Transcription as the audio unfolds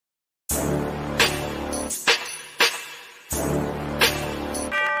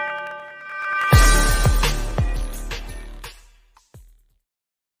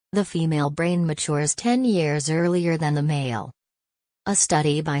The female brain matures 10 years earlier than the male. A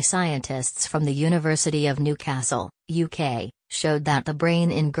study by scientists from the University of Newcastle, UK, showed that the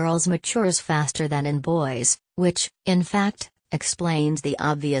brain in girls matures faster than in boys, which, in fact, explains the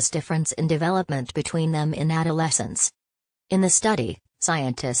obvious difference in development between them in adolescence. In the study,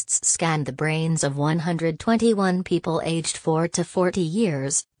 scientists scanned the brains of 121 people aged 4 to 40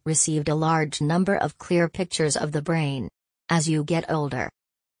 years, received a large number of clear pictures of the brain. As you get older.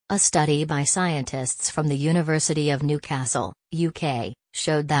 A study by scientists from the University of Newcastle, UK,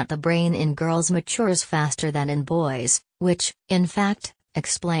 showed that the brain in girls matures faster than in boys, which, in fact,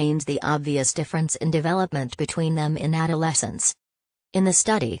 explains the obvious difference in development between them in adolescence. In the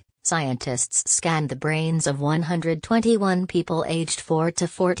study, scientists scanned the brains of 121 people aged 4 to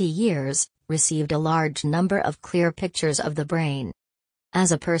 40 years, received a large number of clear pictures of the brain.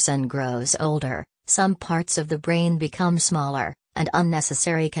 As a person grows older, some parts of the brain become smaller, and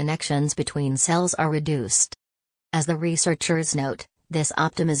unnecessary connections between cells are reduced. As the researchers note, this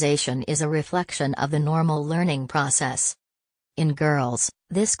optimization is a reflection of the normal learning process. In girls,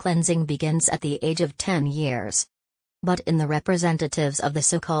 this cleansing begins at the age of 10 years. But in the representatives of the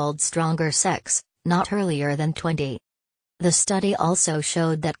so-called stronger sex, not earlier than 20. The study also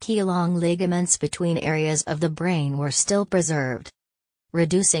showed that key long ligaments between areas of the brain were still preserved.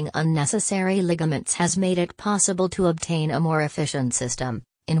 Reducing unnecessary ligaments has made it possible to obtain a more efficient system,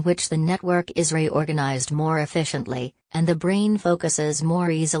 in which the network is reorganized more efficiently, and the brain focuses more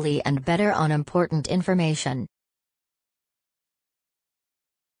easily and better on important information.